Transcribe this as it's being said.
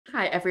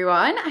Hi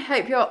everyone, I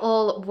hope you're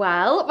all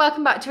well.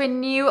 Welcome back to a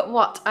new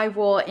What I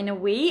Wore in a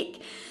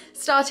Week.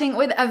 Starting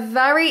with a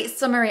very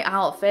summery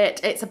outfit.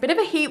 It's a bit of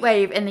a heat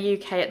wave in the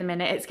UK at the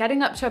minute. It's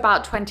getting up to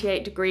about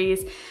 28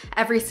 degrees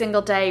every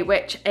single day,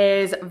 which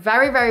is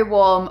very, very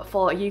warm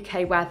for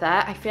UK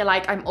weather. I feel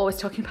like I'm always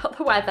talking about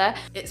the weather.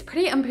 It's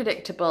pretty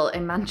unpredictable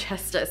in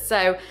Manchester.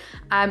 So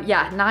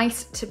yeah,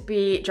 nice to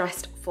be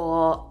dressed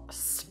for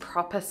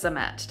proper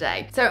summer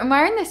today. So I'm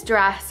wearing this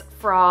dress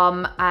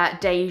from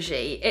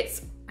Daisy.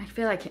 I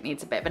feel like it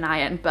needs a bit of an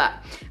iron, but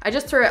I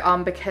just threw it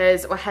on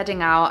because we're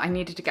heading out. I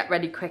needed to get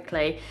ready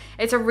quickly.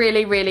 It's a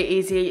really, really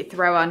easy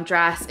throw on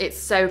dress. It's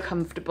so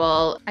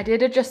comfortable. I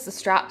did adjust the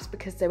straps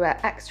because they were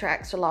extra,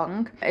 extra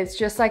long. It's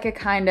just like a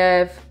kind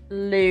of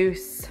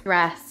loose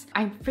dress.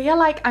 I feel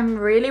like I'm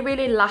really,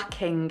 really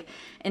lacking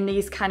in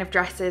these kind of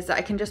dresses that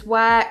I can just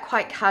wear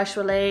quite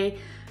casually,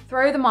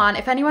 throw them on.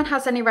 If anyone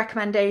has any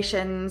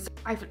recommendations,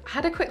 I've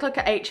had a quick look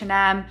at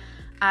H&M.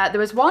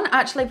 There was one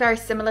actually very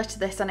similar to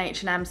this on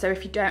H&M, so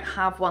if you don't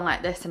have one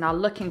like this and are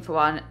looking for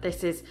one,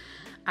 this is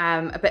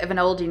a bit of an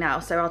oldie now,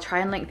 so I'll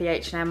try and link the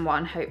H&M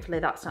one. Hopefully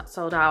that's not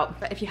sold out.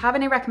 But if you have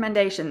any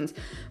recommendations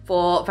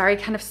for very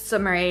kind of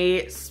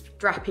summery,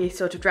 strappy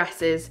sort of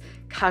dresses,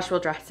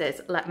 casual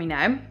dresses, let me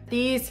know.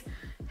 These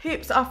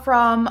hoops are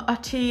from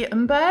Otti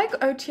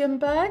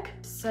Umberg.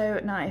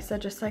 So nice, they're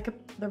just like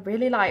they're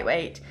really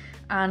lightweight.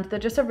 And they're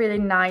just a really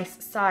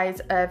nice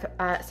size of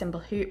simple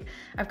hoop.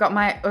 I've got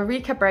my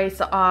Eureka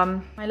bracelet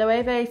on, my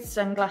Loewe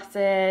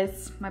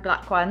sunglasses, my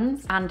black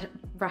ones, and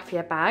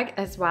raffia bag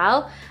as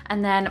well.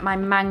 And then my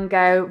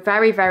mango,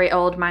 very, very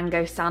old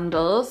mango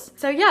sandals.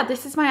 So yeah,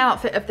 this is my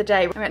outfit of the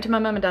day. I went to my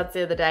mum and dad's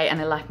the other day and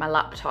I left my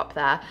laptop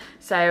there.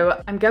 So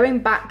I'm going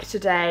back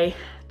today.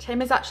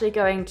 Tim is actually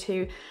going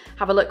to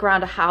have a look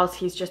around a house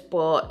he's just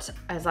bought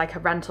as like a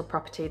rental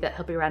property that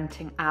he'll be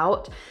renting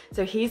out.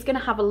 So he's gonna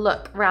have a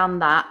look around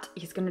that.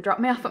 He's gonna drop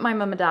me off at my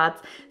mum and dad's,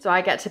 so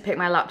I get to pick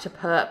my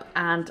laptop up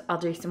and I'll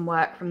do some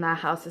work from their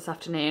house this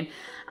afternoon.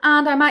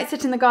 And I might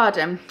sit in the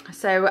garden.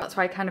 So that's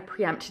why I kind of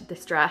preempted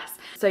this dress.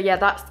 So yeah,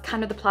 that's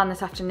kind of the plan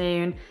this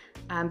afternoon.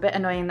 A bit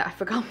annoying that I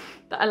forgot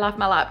that I left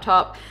my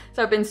laptop.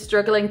 So I've been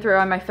struggling through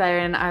on my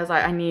phone. I was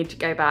like, I need to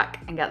go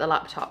back and get the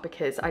laptop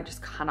because I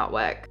just cannot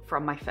work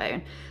from my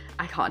phone.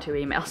 I can't do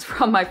emails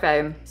from my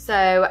phone.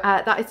 So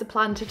that is the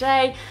plan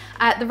today.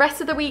 The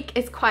rest of the week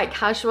is quite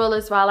casual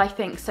as well, I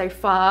think, so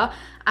far.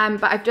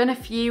 But I've done a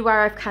few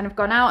where I've kind of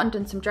gone out and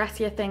done some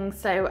dressier things.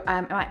 So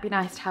it might be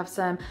nice to have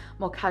some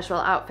more casual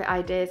outfit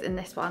ideas in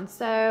this one.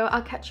 So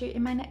I'll catch you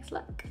in my next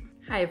look.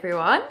 Hi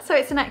everyone, so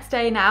it's the next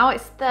day now,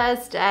 it's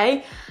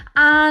Thursday,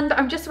 and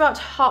I'm just about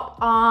to hop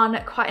on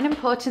quite an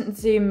important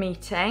Zoom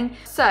meeting.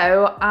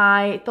 So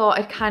I thought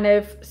I'd kind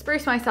of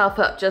spruce myself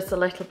up just a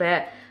little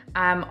bit.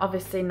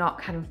 Obviously not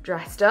kind of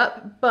dressed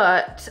up,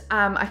 but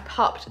I've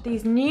popped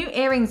these new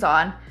earrings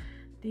on.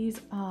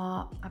 These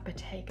are a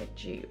Bottega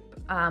dupe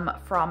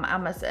from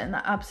Amazon.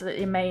 They're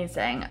absolutely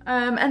amazing.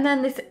 And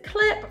then this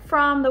clip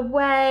from the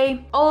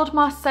Way, old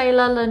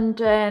Marcella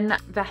London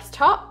vest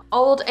top,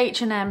 old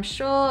H&M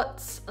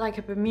shorts, like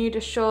a Bermuda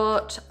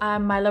short,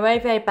 my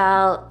Loewe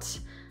belt,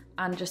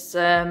 and just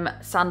some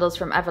sandals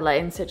from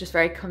Everlane, so just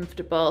very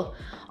comfortable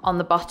on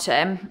the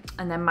bottom.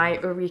 And then my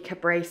Eureka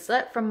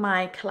bracelet from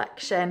my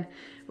collection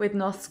with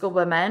North School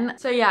Women.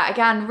 So yeah,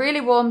 again,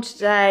 really warm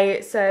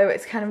today, so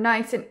it's kind of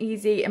nice and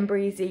easy and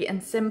breezy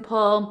and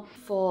simple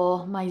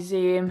for my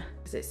Zoom.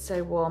 Because it's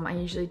so warm, I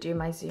usually do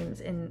my Zooms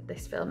in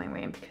this filming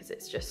room because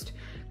it's just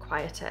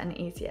quieter and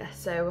easier.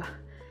 So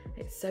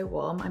it's so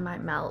warm, I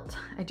might melt.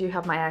 I do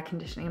have my air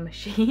conditioning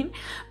machine,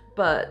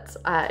 but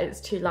it's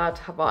too loud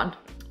to have on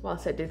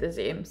whilst I do the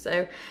Zoom.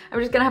 So I'm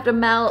just gonna have to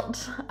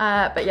melt.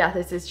 But yeah,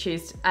 this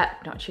is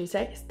not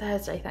Tuesday, it's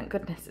Thursday, thank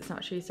goodness it's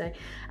not Tuesday.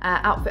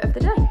 Outfit of the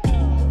day.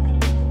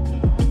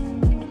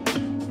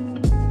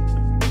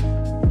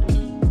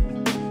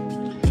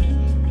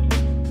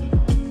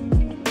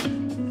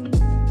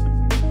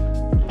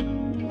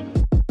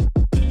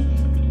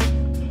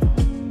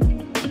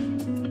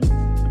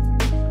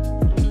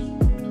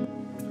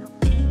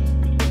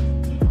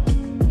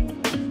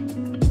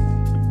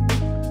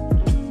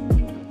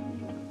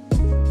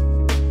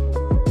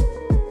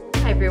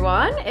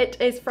 It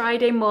is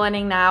Friday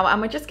morning now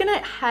and we're just gonna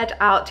head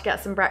out to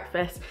get some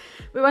breakfast.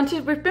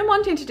 We've been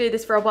wanting to do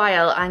this for a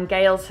while, and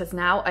Gales has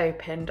now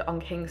opened on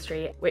King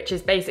Street, which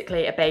is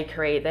basically a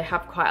bakery. They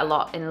have quite a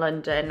lot in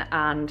London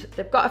and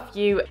they've got a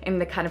few in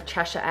the kind of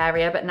Cheshire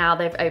area, but now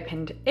they've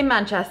opened in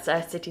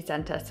Manchester city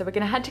centre. So we're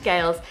gonna head to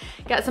Gales,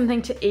 get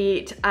something to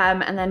eat,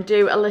 and then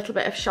do a little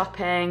bit of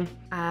shopping,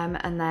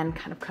 and then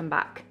kind of come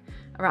back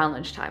around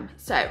lunchtime.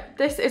 So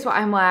this is what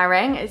I'm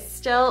wearing. It's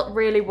still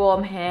really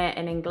warm here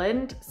in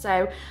England.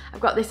 So I've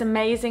got this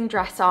amazing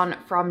dress on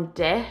from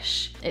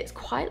Dish. It's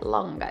quite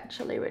long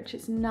actually, which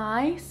is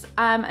nice.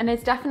 And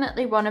it's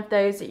definitely one of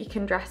those that you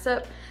can dress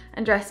up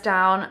and dress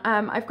down.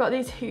 I've got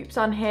these hoops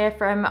on here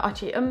from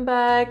Otti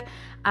Umberg,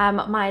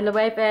 my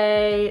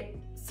Loewe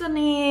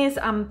sunnies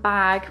and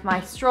bag,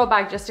 my straw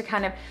bag, just to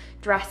kind of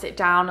dress it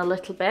down a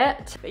little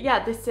bit. But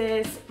yeah, this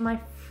is my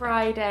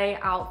Friday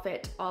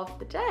outfit of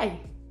the day.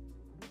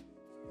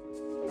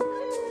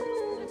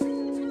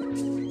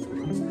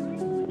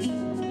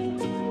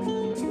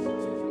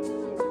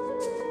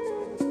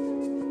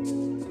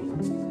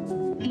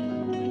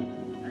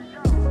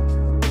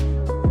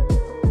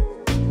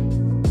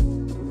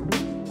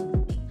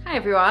 Hi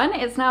everyone,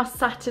 it's now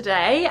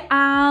Saturday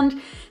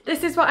and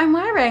this is what I'm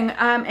wearing.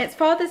 It's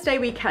Father's Day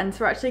weekend,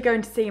 so we're actually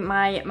going to see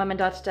my mum and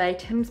dad today.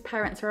 Tim's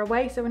parents are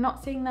away, so we're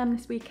not seeing them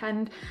this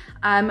weekend,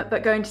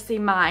 but going to see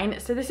mine.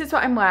 So this is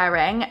what I'm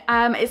wearing.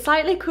 It's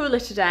slightly cooler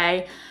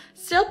today,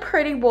 still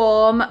pretty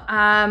warm,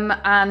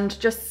 and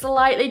just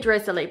slightly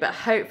drizzly, but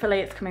hopefully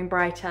it's coming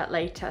brighter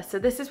later. So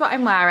this is what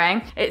I'm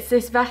wearing. It's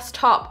this vest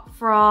top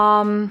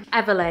from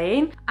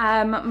Everlane,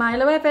 my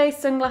Loewe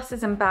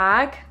sunglasses and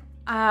bag,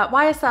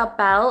 YSL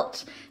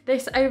belt.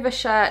 This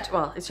overshirt,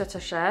 well, it's just a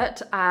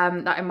shirt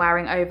that I'm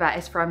wearing over,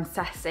 is from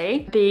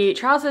Ceci. The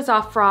trousers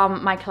are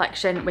from my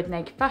collection with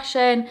Naked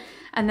Fashion.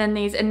 And then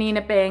these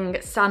Anina Bing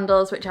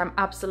sandals, which I'm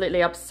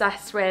absolutely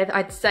obsessed with.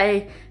 I'd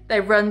say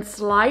they run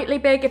slightly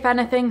big, if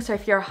anything. So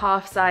if you're a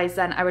half size,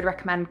 then I would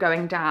recommend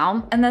going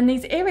down. And then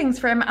these earrings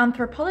from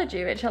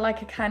Anthropology, which are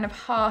like a kind of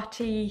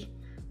hearty,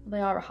 they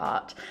are a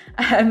heart,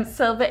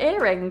 silver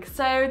earring.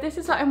 So this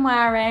is what I'm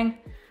wearing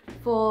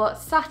for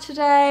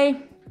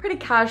Saturday. Pretty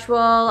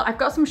casual. I've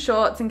got some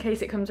shorts in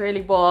case it comes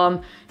really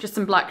warm, just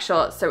some black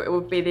shorts, so it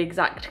would be the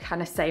exact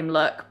kind of same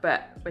look,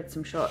 but with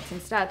some shorts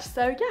instead.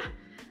 So yeah,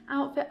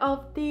 outfit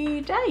of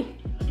the day.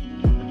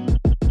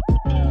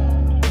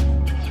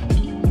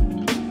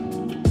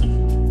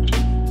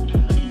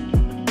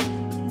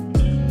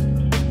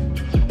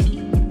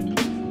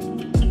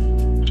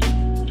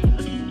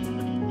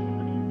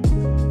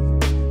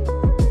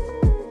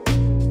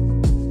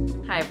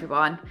 Hi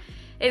everyone.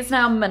 It's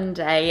now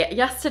Monday.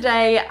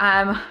 Yesterday,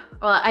 well,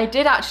 I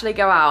did actually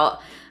go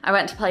out. I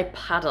went to play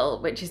paddle,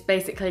 which is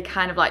basically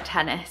kind of like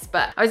tennis,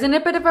 but I was in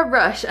a bit of a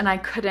rush and I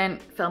couldn't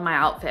film my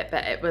outfit,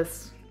 but it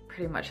was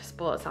pretty much a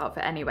sports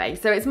outfit anyway.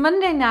 So it's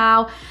Monday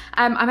now.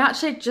 I'm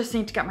actually just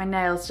need to get my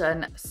nails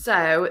done.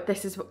 So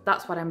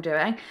that's what I'm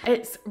doing.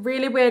 It's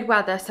really weird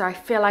weather, so I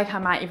feel like I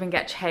might even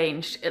get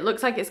changed. It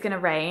looks like it's gonna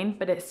rain,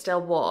 but it's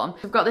still warm.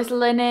 We've got this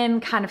linen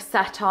kind of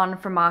set on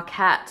from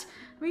Marquette.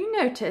 Will you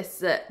notice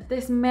that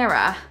this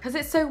mirror, because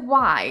it's so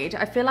wide,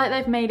 I feel like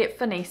they've made it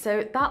funny.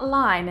 So that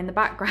line in the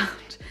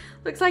background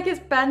looks like it's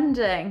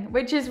bending,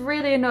 which is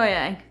really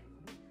annoying.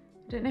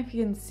 I don't know if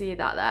you can see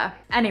that there.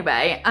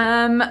 Anyway,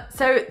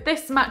 so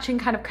this matching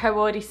kind of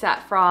co-ordy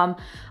set from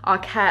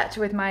Arquette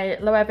with my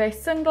Loewe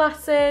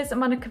sunglasses,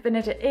 Monica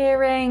Vinader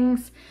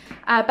earrings,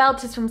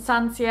 belt is from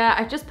Sansia.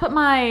 I've just put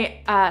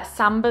my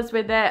Sambas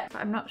with it.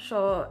 I'm not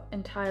sure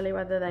entirely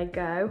whether they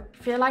go.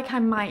 I feel like I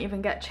might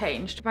even get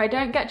changed. If I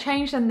don't get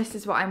changed, then this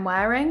is what I'm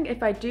wearing.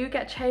 If I do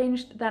get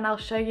changed, then I'll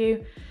show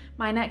you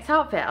my next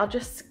outfit.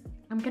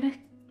 I'm gonna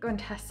go and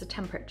test the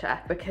temperature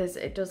because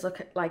it does look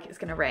like it's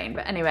gonna rain.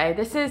 But anyway,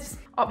 this is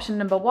option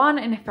number one,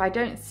 and if I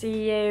don't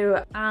see you,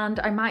 and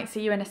I might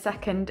see you in a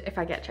second if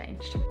I get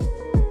changed.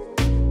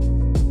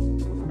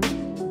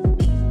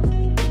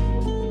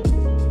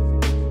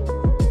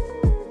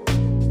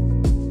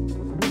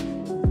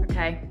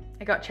 Okay,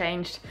 I got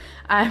changed.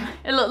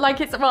 It looks like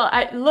it's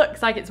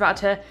about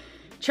to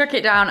chuck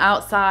it down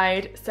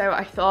outside, so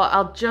I thought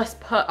I'll just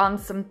put on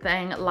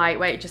something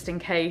lightweight just in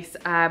case,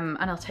 and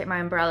I'll take my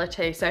umbrella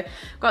too. So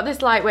I've got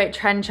this lightweight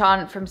trench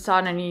on from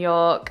Sana New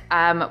York,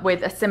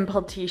 with a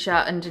simple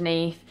t-shirt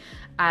underneath,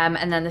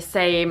 and then the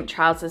same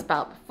trousers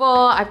belt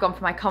before. I've gone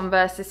for my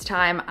Converse this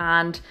time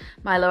and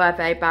my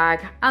Loewe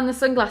bag and the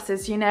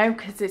sunglasses, you know,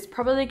 because it's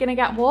probably gonna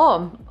get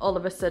warm all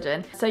of a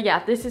sudden. So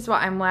yeah, this is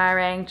what I'm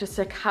wearing, just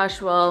a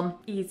casual,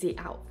 easy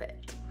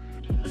outfit.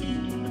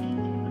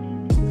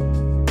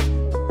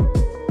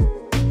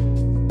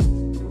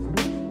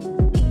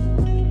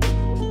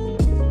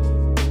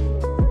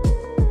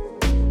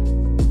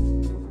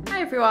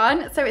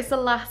 Everyone, so it's the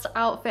last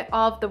outfit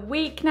of the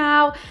week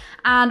now,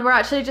 and we're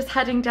actually just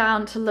heading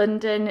down to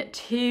London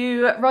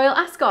to Royal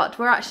Ascot.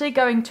 We're actually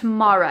going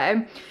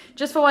tomorrow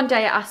just for one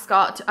day at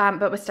Ascot,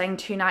 but we're staying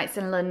 2 nights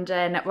in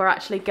London. We're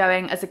actually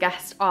going as a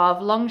guest of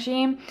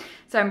Longines,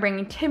 so I'm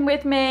bringing Tim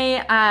with me.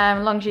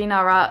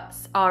 Longines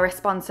are a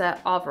sponsor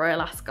of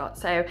Royal Ascot,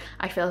 so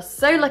I feel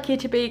so lucky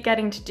to be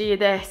getting to do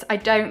this. I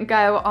don't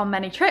go on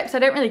many trips. I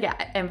don't really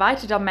get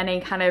invited on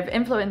many kind of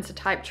influencer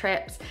type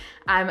trips.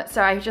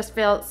 So I just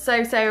feel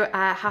so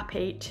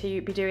happy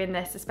to be doing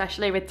this,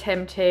 especially with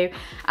Tim too.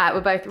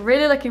 We're both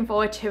really looking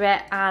forward to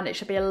it, and it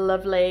should be a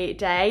lovely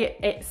day.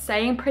 It's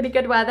saying pretty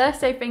good weather,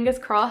 so fingers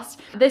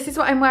crossed. This is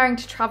what I'm wearing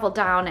to travel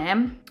down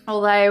in,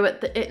 although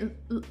it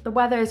the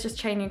weather is just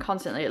changing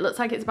constantly. It looks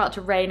like it's about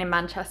to rain in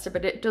Manchester,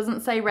 but it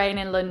doesn't say rain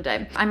in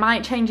London. I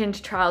might change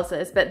into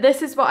trousers, but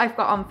this is what I've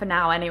got on for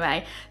now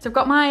anyway. So I've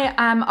got my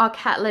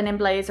Arquette linen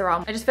blazer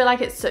on. I just feel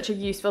like it's such a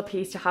useful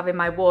piece to have in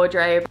my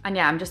wardrobe. And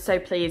yeah, I'm just so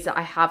pleased that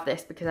I have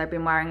this because I've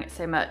been wearing it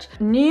so much.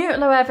 New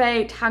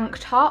Loewe tank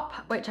top,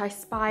 which I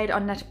spied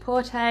on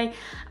Net-a-Porter,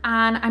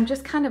 and I'm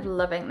just kind of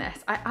loving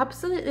this. I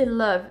absolutely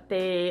love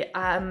the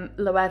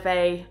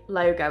Loewe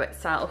logo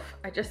itself.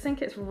 I just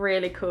think it's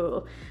really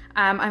cool.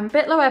 I'm a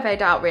bit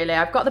Loewe'd out really.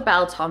 I've got the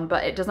belt on,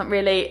 but it's not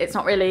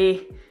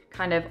really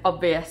kind of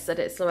obvious that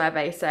it's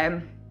Loewe,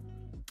 so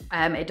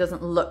it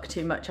doesn't look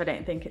too much. I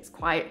don't think it's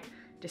quite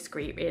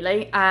discreet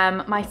really.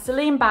 My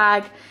Celine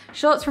bag,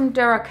 shorts from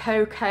Dura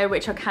Coco,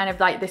 which are kind of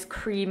like this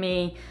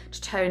creamy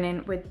to tone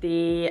in with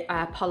the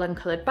pollen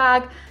coloured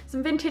bag,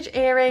 some vintage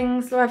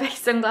earrings, Loewe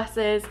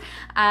sunglasses,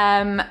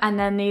 and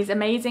then these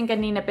amazing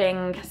Ganina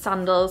Bing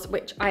sandals,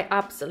 which I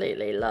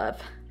absolutely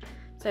love.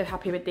 So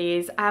happy with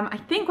these. I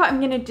think what I'm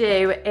gonna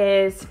do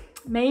is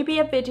maybe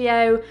a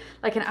video,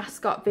 like an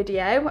Ascot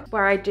video,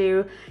 where I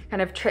do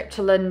kind of trip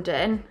to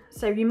London.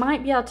 So you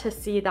might be able to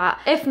see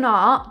that. If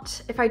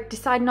not, if I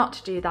decide not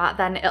to do that,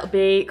 then it'll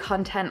be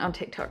content on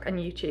TikTok and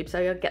YouTube. So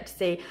you'll get to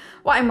see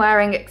what I'm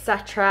wearing,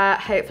 etc.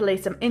 Hopefully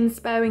some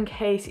inspo in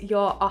case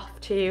you're off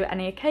to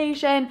any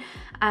occasion,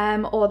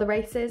 or the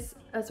races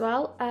as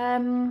well.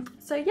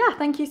 So yeah,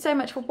 thank you so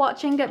much for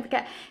watching. Don't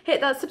forget,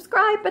 hit that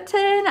subscribe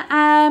button,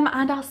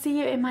 and I'll see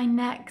you in my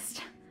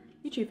next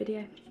YouTube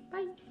video.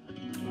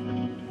 Bye.